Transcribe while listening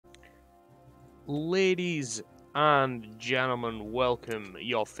Ladies and gentlemen, welcome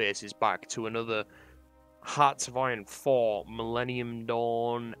your faces back to another Hearts of Iron 4 Millennium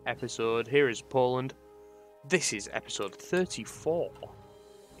Dawn episode. Here is Poland. This is episode 34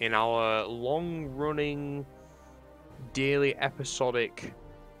 in our long-running daily episodic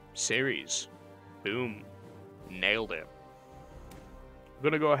series. Boom. Nailed it. I'm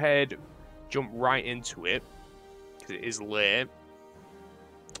going to go ahead, jump right into it, because it is late.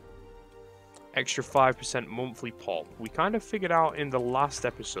 Extra 5% monthly pop. We kind of figured out in the last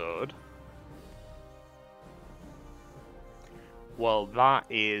episode. Well, that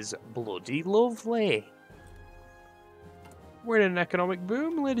is bloody lovely. We're in an economic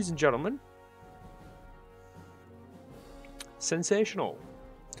boom, ladies and gentlemen. Sensational.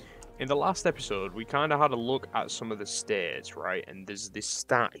 In the last episode, we kind of had a look at some of the states, right? And there's this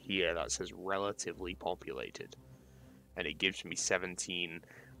stat here that says relatively populated. And it gives me 17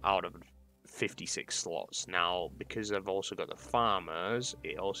 out of 56 slots. Now, because I've also got the farmers,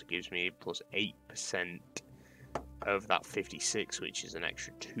 it also gives me plus 8% of that 56, which is an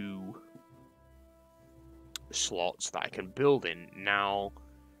extra 2 slots that I can build in. Now,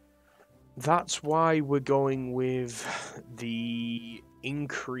 that's why we're going with the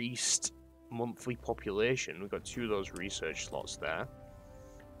increased monthly population. We've got 2 of those research slots there.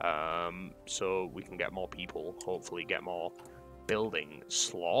 So we can get more people, hopefully get more building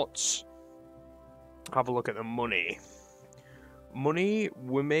slots. Have a look at the money. Money,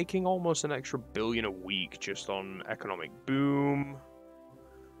 we're making almost an extra billion a week just on economic boom.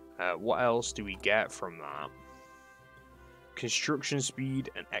 What else do we get from that? Construction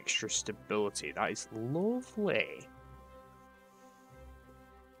speed and extra stability. That is lovely.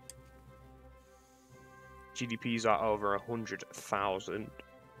 GDPs are over 100,000.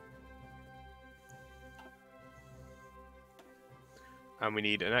 And we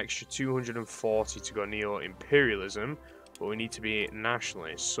need an extra 240 to go neo-imperialism, but we need to be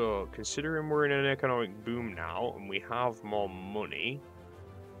nationalists. So, considering we're in an economic boom now, and we have more money,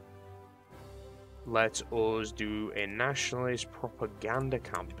 let us do a nationalist propaganda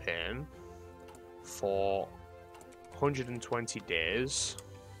campaign for 120 days.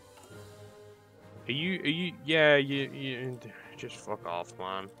 Yeah, you just fuck off,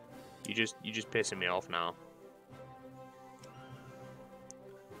 man. You just pissing me off now.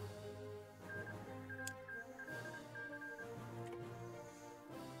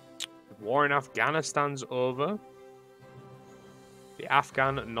 War in Afghanistan's over. The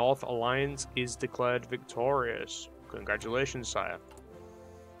Afghan North Alliance is declared victorious. Congratulations, sire.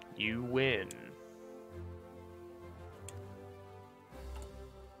 You win.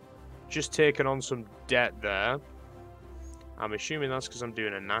 Just taking on some debt there. I'm assuming that's because I'm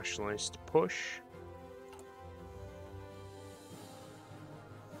doing a nationalist push.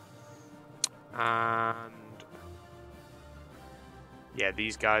 And yeah,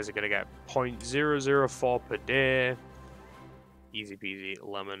 these guys are going to get 0.004 per day. Easy peasy,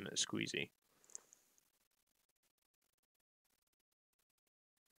 lemon squeezy.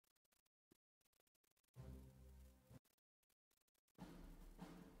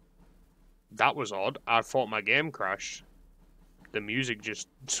 That was odd. I thought my game crashed. The music just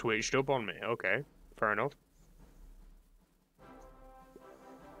switched up on me. Okay, fair enough.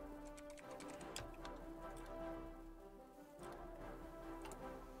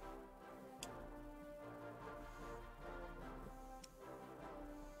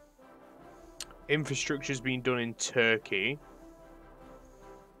 Infrastructure is being done in Turkey.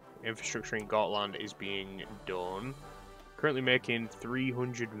 Infrastructure in Gotland is being done. Currently making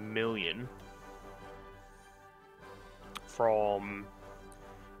 300 million from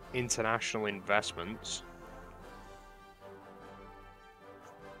international investments.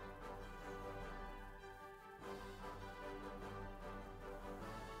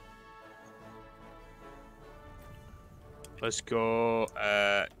 Let's go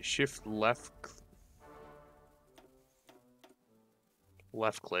shift left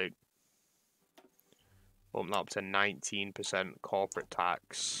click. Bump that up to 19% corporate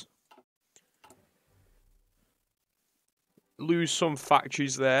tax. Lose some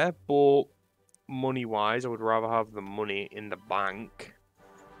factories there, but money-wise, I would rather have the money in the bank.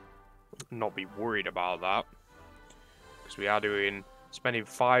 Not be worried about that. Because we are spending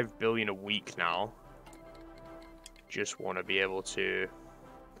 5 billion a week now. Just want to be able to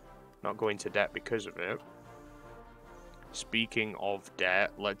not go into debt because of it. Speaking of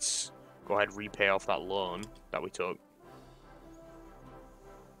debt, let's go ahead and repay off that loan that we took.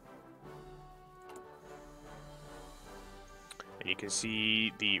 And you can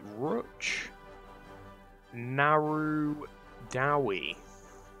see the Ruch Naru Dowie.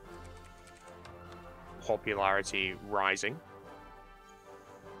 popularity rising.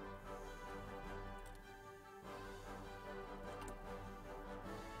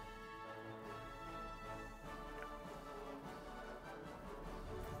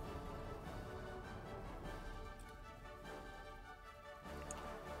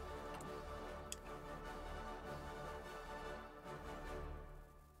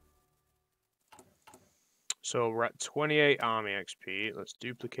 So we're at 28 army XP. Let's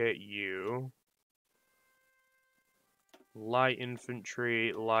duplicate you. Light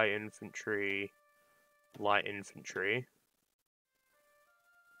infantry, light infantry, light infantry.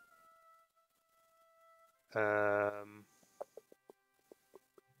 Add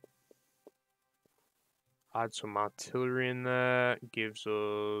some artillery in there. Gives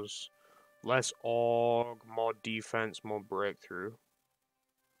us less org, more defense, more breakthrough.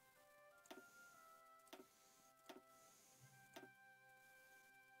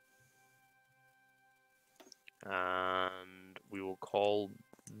 And we will call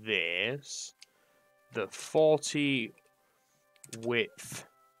this the 40 width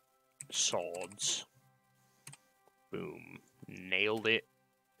swords. Boom. Nailed it.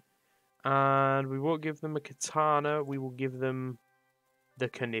 And we won't give them a katana. We will give them the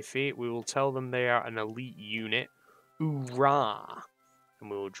Kniffy. We will tell them they are an elite unit. Hoorah!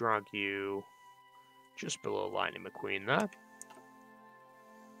 And we will drag you just below Lightning McQueen there.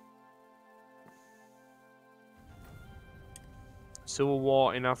 Civil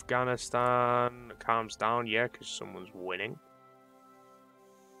war in Afghanistan calms down, yeah, because someone's winning.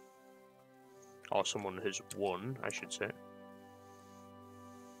 Or someone has won, I should say.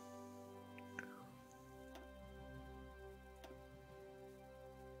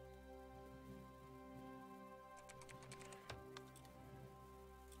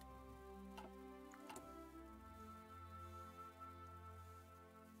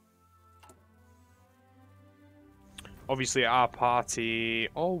 Obviously, our party...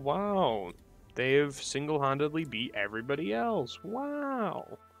 Oh, wow. They have single-handedly beat everybody else.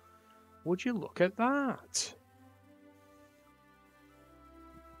 Wow. Would you look at that?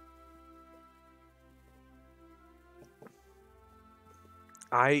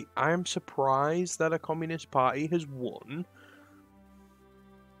 I'm surprised that a communist party has won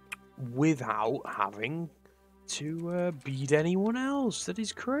without having to beat anyone else. That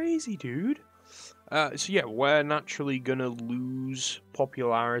is crazy, dude. So yeah, we're naturally gonna lose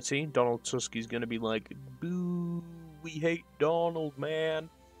popularity. Donald Tusk is gonna be like, boo, we hate Donald, man.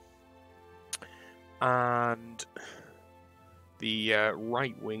 And the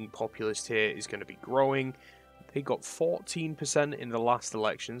right-wing populist here is gonna be growing. They got 14% in the last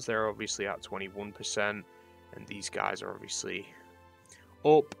elections. They're obviously at 21%. And these guys are obviously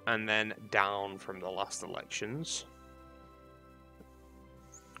up and then down from the last elections.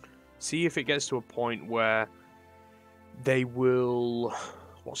 See if it gets to a point where they will...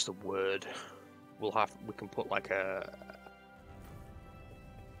 What's the word? We can put like a...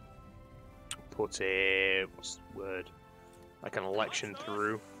 What's the word? Like an election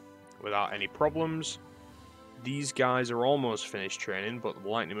through without any problems. These guys are almost finished training, but the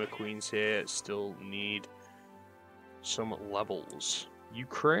Lightning McQueens here still need some levels.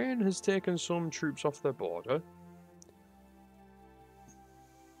 Ukraine has taken some troops off their border.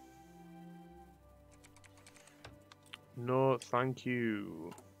 No, thank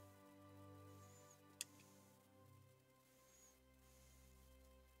you.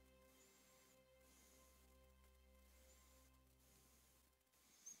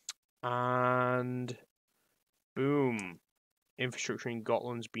 And boom, infrastructure in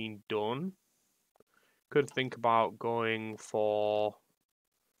Gotland's been done. Could think about going for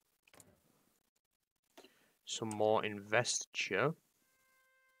some more investiture.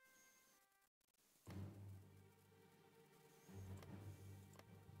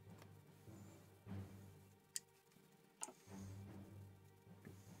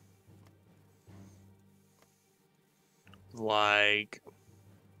 Like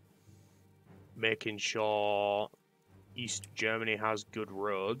making sure East Germany has good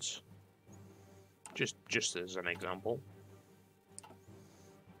roads. Just as an example.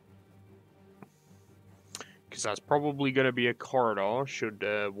 Because that's probably going to be a corridor should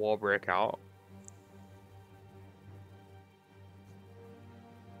war break out.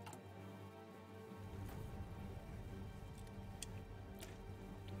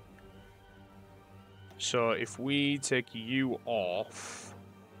 So if we take you off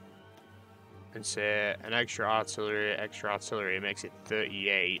and say an extra artillery, it makes it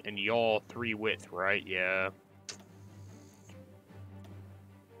 38, and you're 3 width, right? Yeah.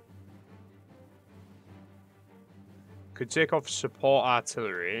 Could take off support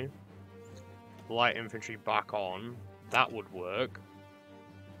artillery. light infantry back on. That would work.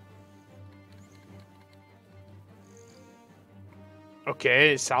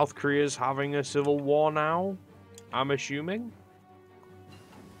 Okay, South Korea's having a civil war now, I'm assuming.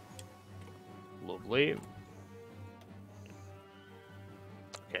 Lovely.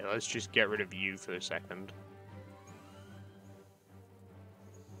 Okay, let's just get rid of you for a second.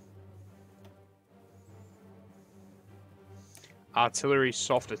 Artillery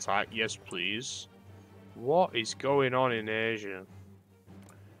soft attack, yes please. What is going on in Asia?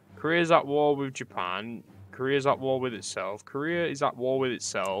 Korea's at war with Japan. Korea's at war with itself. Korea is at war with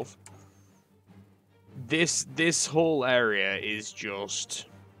itself. This whole area is just...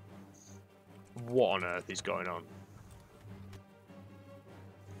 What on earth is going on?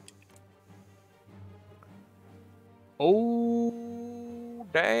 Oh,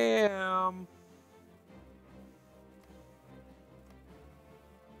 damn.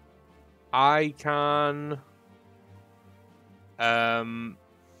 I can...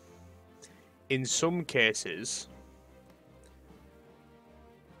 in some cases...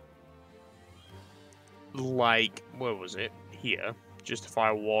 Like, where was it? Here. Justify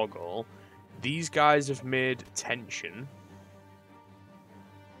a war goal. These guys have made tension.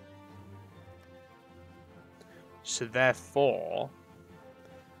 So therefore,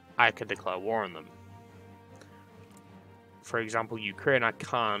 I can declare war on them. For example, Ukraine I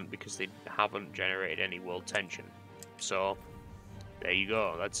can't because they haven't generated any world tension. So, there you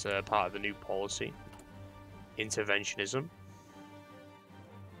go. That's part of the new policy. Interventionism.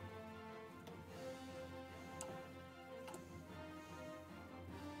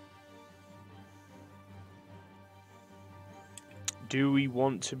 Do we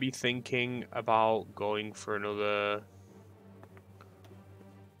want to be thinking about going for another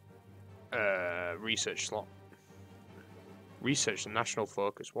research slot? Research and national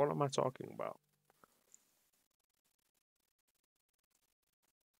focus. What am I talking about?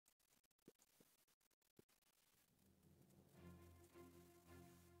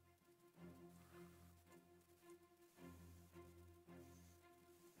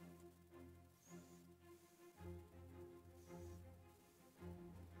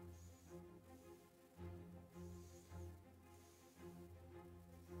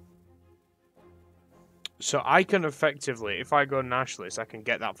 So I can effectively, if I go nationalist, I can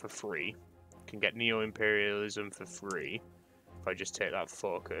get that for free. I can get neo-imperialism for free. If I just take that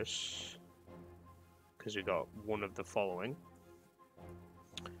focus. Because we got one of the following.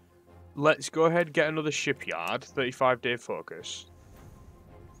 Let's go ahead and get another shipyard. 35-day focus.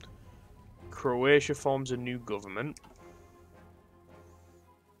 Croatia forms a new government.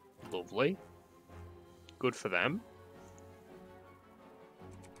 Lovely. Good for them.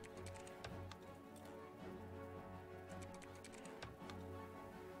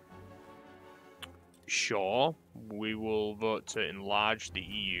 Sure, we will vote to enlarge the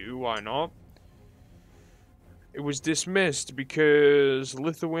EU, why not? It was dismissed because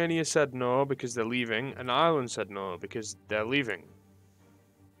Lithuania said no because they're leaving, and Ireland said no because they're leaving.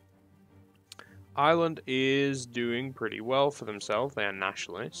 Ireland is doing pretty well for themselves, they are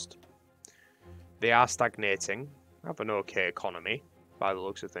nationalist. They are stagnating, have an okay economy, by the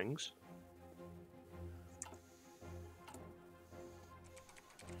looks of things.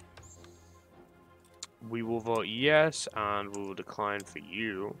 We will vote yes, and we will decline for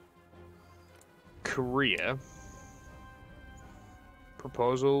you. Korea.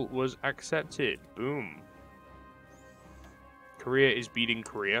 Proposal was accepted. Boom. Korea is beating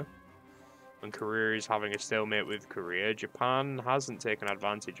Korea. And Korea is having a stalemate with Korea. Japan hasn't taken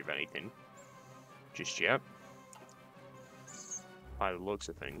advantage of anything just yet. By the looks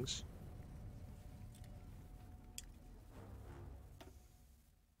of things.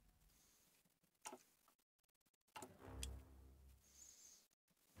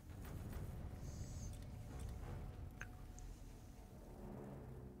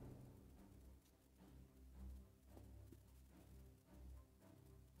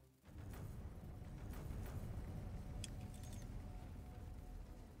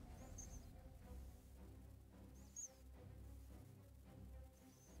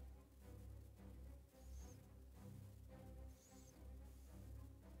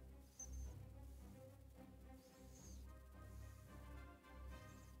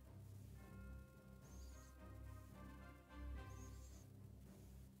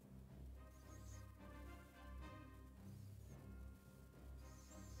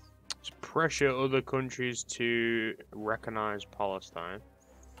 Pressure other countries to recognize Palestine.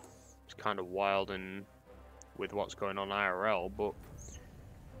 It's kind of wild and with what's going on IRL, but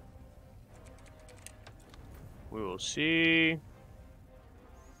we will see.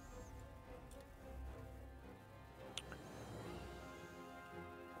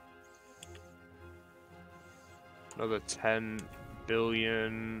 Another 10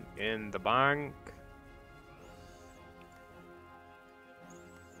 billion in the bank.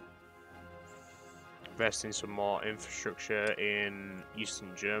 Investing some more infrastructure in Eastern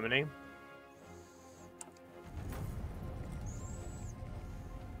Germany.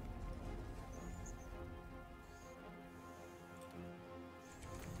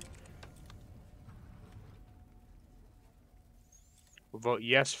 We'll vote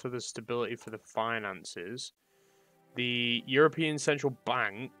yes for the stability for the finances. The European Central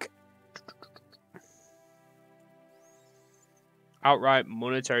Bank outright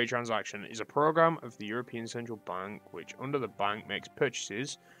monetary transaction is a program of the European Central Bank which, under the bank, makes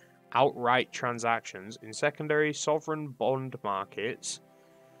purchases, outright transactions in secondary sovereign bond markets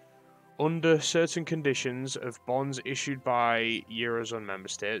under certain conditions of bonds issued by Eurozone member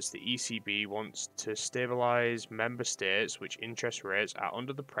states. The ECB wants to stabilize member states which interest rates are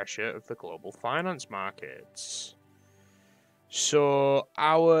under the pressure of the global finance markets. So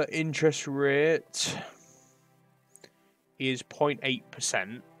our interest rate is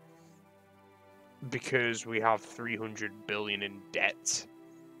 0.8% because we have 300 billion in debt.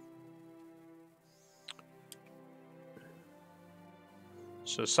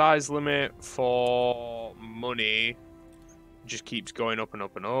 So size limit for money just keeps going up and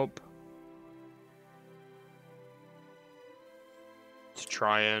up and up to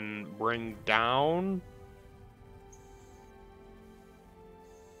try and bring down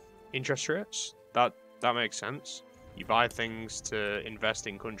interest rates. That makes sense. You buy things to invest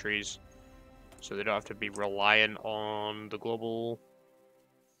in countries so they don't have to be reliant on the global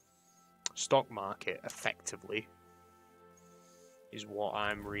stock market, effectively, is what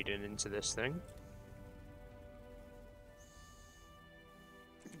I'm reading into this thing.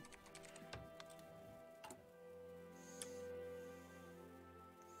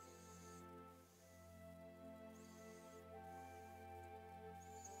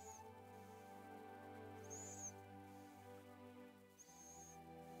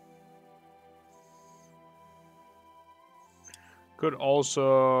 Could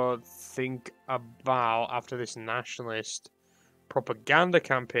also think about, after this nationalist propaganda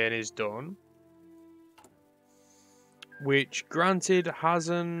campaign is done, which granted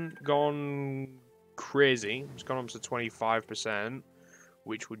hasn't gone crazy, it's gone up to 25%,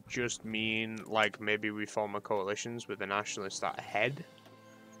 which would just mean like maybe we form a coalitions with the nationalists at head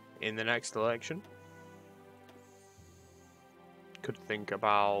in the next election. Could think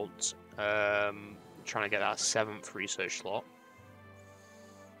about trying to get that 7th research slot.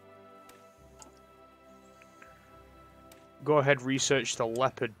 Go ahead, research the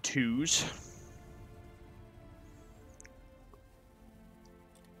Leopard 2s.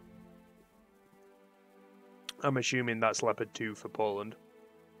 I'm assuming that's Leopard 2 for Poland.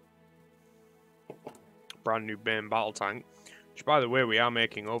 Brand new main battle tank. Which, by the way, we are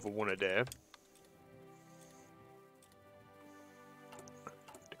making over 1 a day.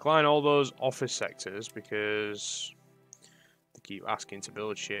 Decline all those office sectors because they keep asking to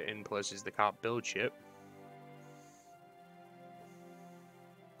build shit in places they can't build shit.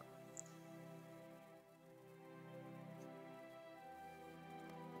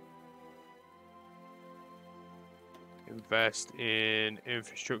 Invest in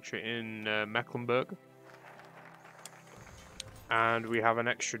infrastructure in Mecklenburg. And we have an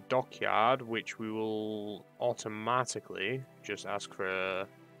extra dockyard, which we will automatically just ask for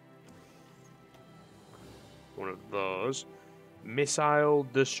one of those. Missile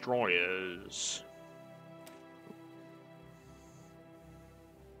destroyers.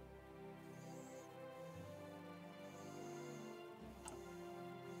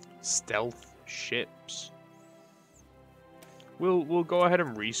 Stealth ships. We'll go ahead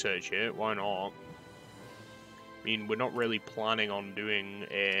and research it. Why not? I mean, we're not really planning on doing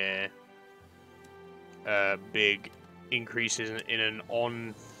a big increases in an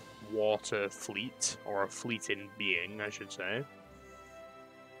on-water fleet, or a fleet in being, I should say.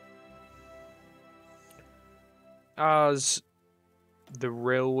 As the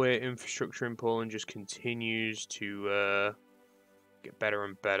railway infrastructure in Poland just continues to get better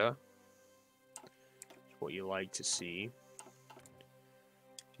and better. That's what you like to see.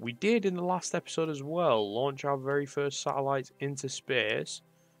 We did in the last episode as well launch our very first satellites into space.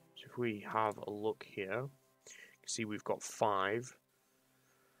 So if we have a look here, you can see we've got 5.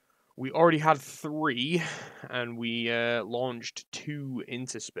 We already had 3, and we launched 2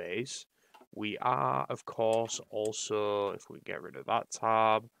 into space. We are, of course, also, if we get rid of that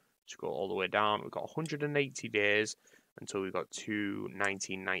tab, scroll all the way down, we've got 180 days until we got 2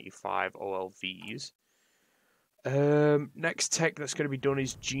 1995 OLVs. Next tech that's going to be done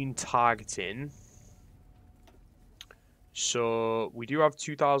is gene targeting. So we do have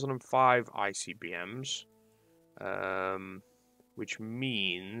 2005 ICBMs, which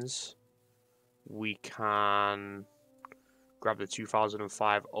means we can grab the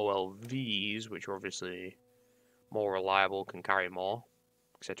 2005 OLVs, which are obviously more reliable, can carry more,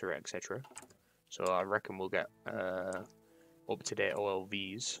 etc., etc. So I reckon we'll get up-to-date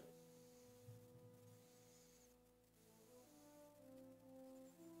OLVs.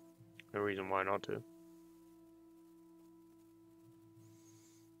 No reason why not to.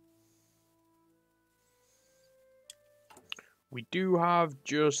 We do have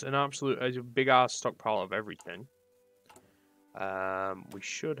just an absolute big ass stockpile of everything. We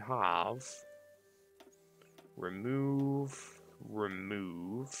should have remove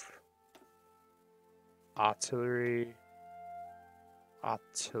artillery,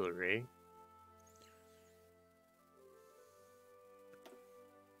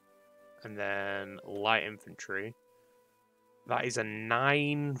 and then light infantry. That is a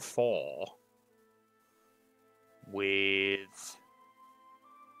 9-4 with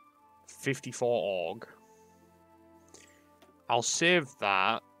 54 AUG. I'll save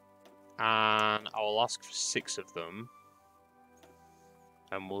that, and I'll ask for 6 of them.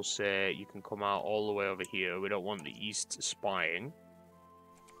 And we'll say you can come out all the way over here. We don't want the east spying.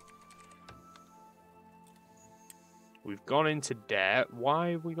 We've gone into debt. Why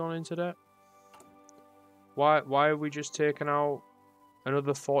have we gone into debt? Why have we just taken out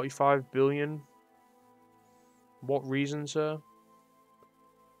another 45 billion? What reason, sir?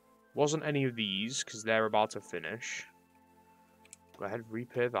 Wasn't any of these, because they're about to finish. Go ahead,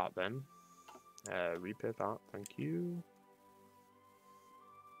 repay that then. Repay that, thank you.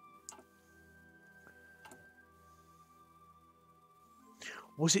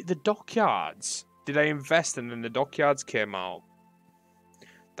 Was it the dockyards? Did I invest and then the dockyards came out?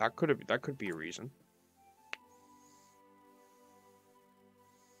 That could be a reason.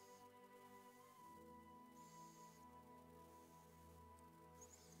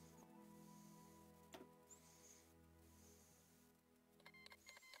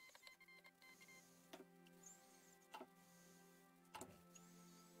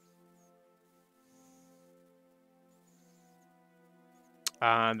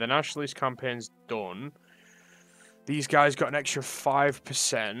 And the nationalist campaign's done. These guys got an extra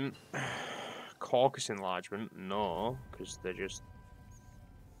 5%. Caucus enlargement, no, because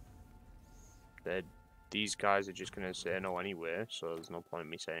these guys are just gonna say no anyway, so there's no point in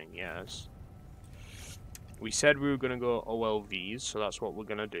me saying yes. We said we were gonna go OLVs, so that's what we're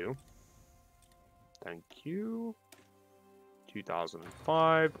gonna do. Thank you.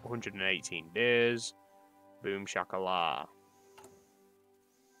 2005, 118 days. Boom shakala.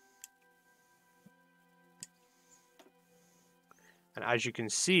 And as you can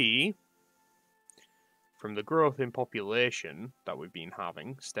see, from the growth in population that we've been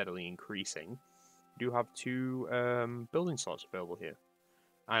having, steadily increasing, we do have 2 building slots available here.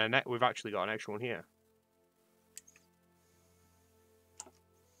 And we've actually got an extra one here.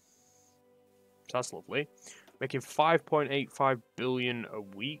 So that's lovely. Making 5.85 billion a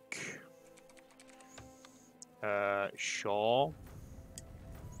week. Sure.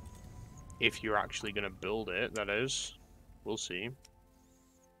 If you're actually going to build it, that is. We'll see.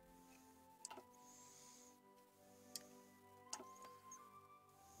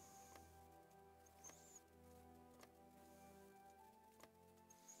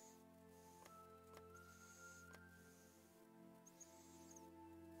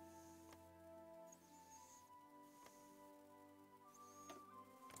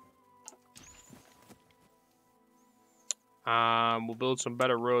 We'll build some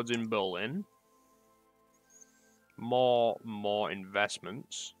better roads in Berlin. More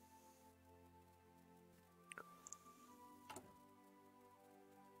investments.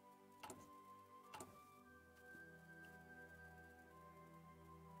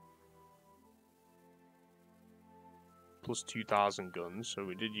 Plus 2,000 guns, so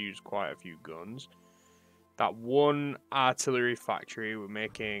we did use quite a few guns. That one artillery factory, we're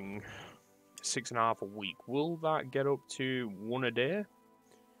making 6.5 a week. Will that get up to 1 a day?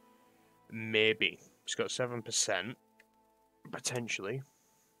 Maybe. It's got 7%, potentially.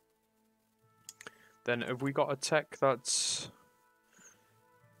 Then have we got a tech that's...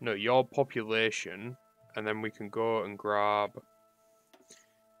 No, your population, and then we can go and grab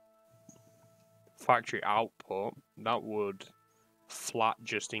factory output. That would flat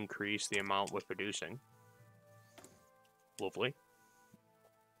just increase the amount we're producing. Lovely.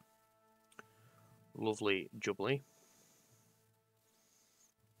 Lovely jubbly.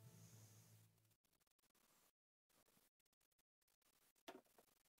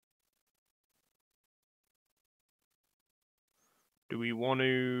 Do we want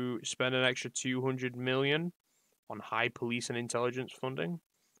to spend an extra 200 million on high police and intelligence funding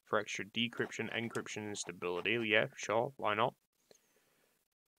for extra decryption, encryption, and stability? Yeah, sure. Why not?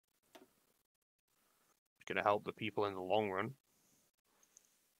 It's going to help the people in the long run.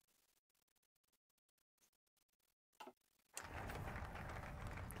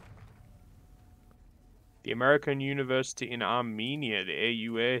 The American University in Armenia, the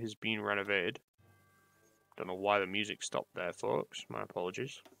AUA, has been renovated. Don't know why the music stopped there, folks. My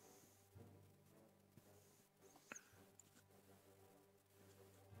apologies.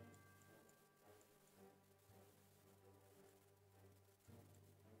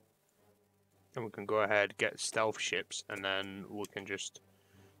 And we can go ahead, get stealth ships, and then we can just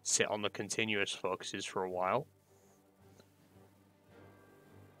sit on the continuous focuses for a while.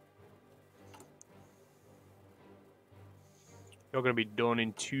 You're going to be done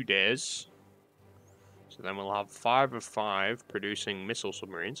in 2 days. So then we'll have 5 of 5 producing missile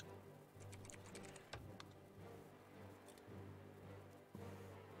submarines.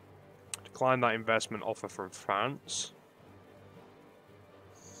 Decline that investment offer from France.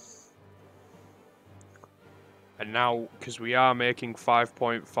 And now, because we are making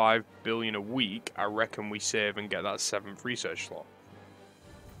 5.5 billion a week, I reckon we save and get that 7th research slot.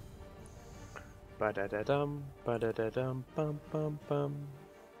 Ba-da-da-dum, ba-da-da-dum, bum bum bum.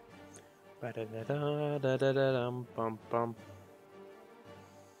 Ba-da-da-da-da-da-dum, bum bum.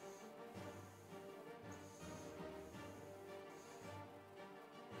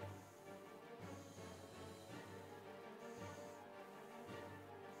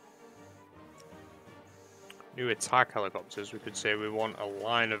 New attack helicopters. We could say we want a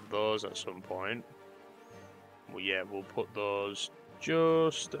line of those at some point. Well, yeah, we'll put those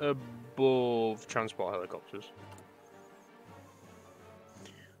just above transport helicopters.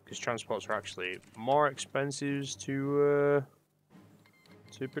 Because transports are actually more expensive to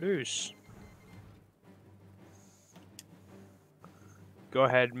produce. Go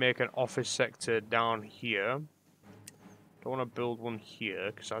ahead, make an office sector down here. Don't want to build one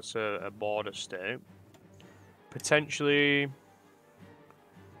here because that's a border state. Potentially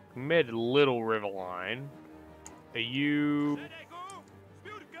made a little river line. Are you?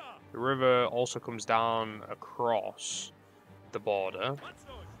 The river also comes down across the border.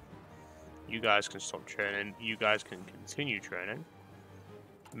 You guys can stop training. You guys can continue training.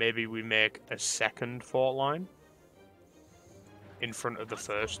 Maybe we make a second fort line in front of the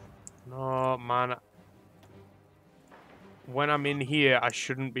first. No, man. When I'm in here, I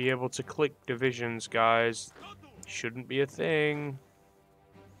shouldn't be able to click divisions, guys. Shouldn't be a thing.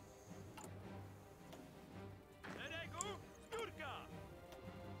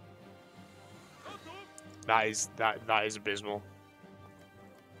 That is abysmal.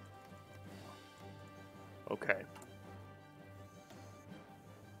 Okay.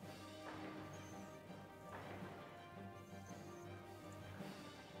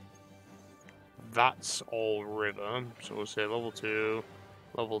 That's all river. So we'll say level 2,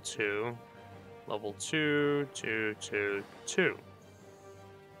 level 2, level 2, 2, 2, 2.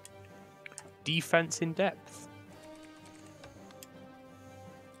 Defense in depth.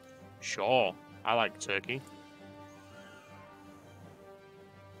 Sure. I like Turkey.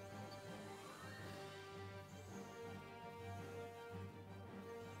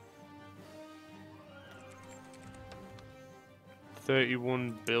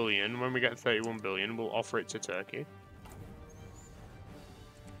 $31 billion. When we get 31 billion, we'll offer it to Turkey.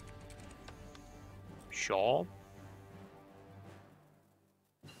 Sure.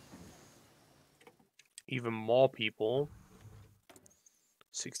 Even more people.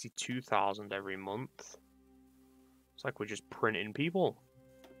 62,000 every month. It's like we're just printing people.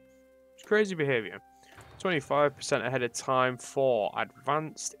 It's crazy behavior. 25% ahead of time for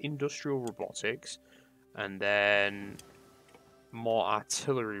advanced industrial robotics. And then more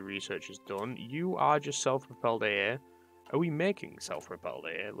artillery research is done. You are just self-propelled AA. Are we making self-propelled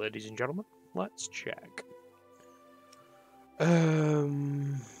AA, ladies and gentlemen? Let's check.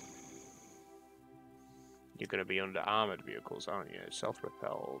 You're going to be under armored vehicles, aren't you?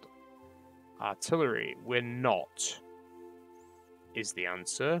 Self-propelled. Artillery. We're not, is the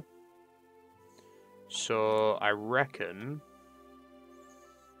answer. So, I reckon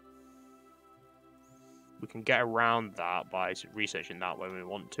we can get around that by researching that when we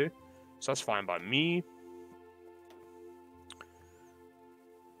want to. So that's fine by me.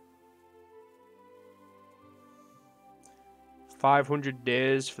 $500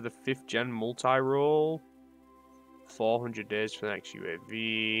 days for the 5th gen multi-role. 400 days for the next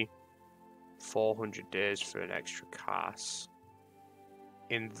UAV. 400 days for an extra CAS.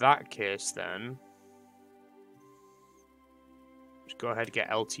 In that case, then, go ahead and get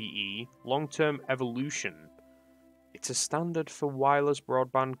LTE. Long-term evolution. It's a standard for wireless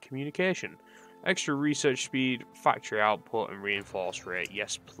broadband communication. Extra research speed, factory output, and reinforced rate.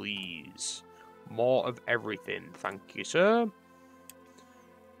 Yes, please. More of everything. Thank you, sir.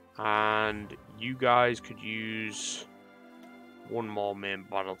 And you guys could use one more main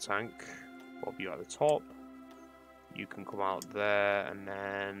battle tank. Bob, you at the top. You can come out there, and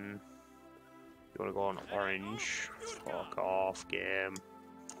then you want to go on orange. Fuck off, game.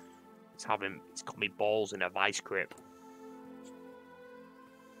 It's got me balls in a vice grip.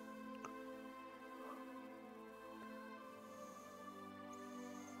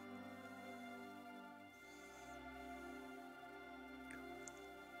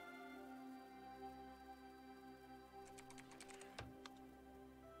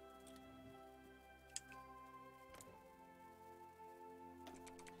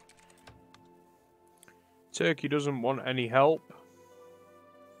 Turkey doesn't want any help.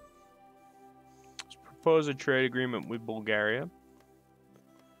 Let's propose a trade agreement with Bulgaria.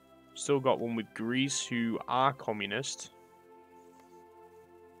 Still got one with Greece, who are communist.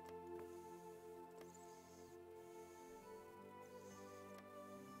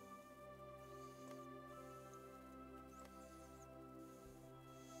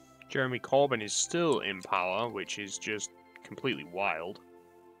 Jeremy Corbyn is still in power, which is just completely wild.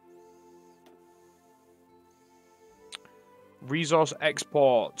 Resource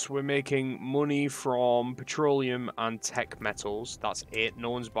exports. We're making money from petroleum and tech metals. That's it. No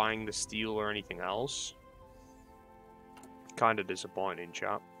one's buying the steel or anything else. Kind of disappointing,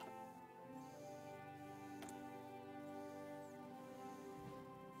 chat.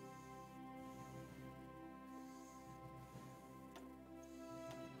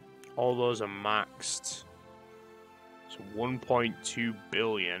 All those are maxed. So 1.2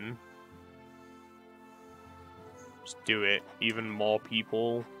 billion. Let's do it. Even more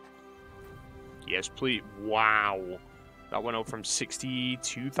people. Yes, please. Wow. That went up from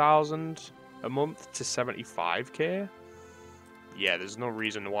 62,000 a month to 75k. Yeah, there's no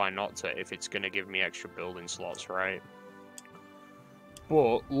reason why not to if it's going to give me extra building slots, right?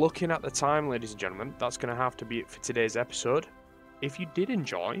 But looking at the time, ladies and gentlemen, that's going to have to be it for today's episode. If you did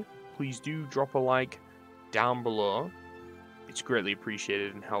enjoy, please do drop a like down below. It's greatly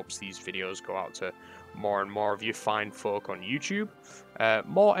appreciated and helps these videos go out to more and more of you fine folk on YouTube.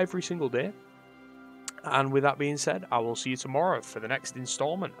 More every single day. And with that being said, I will see you tomorrow for the next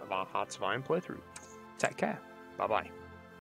installment of our Hearts of Iron playthrough. Take care. Bye-bye.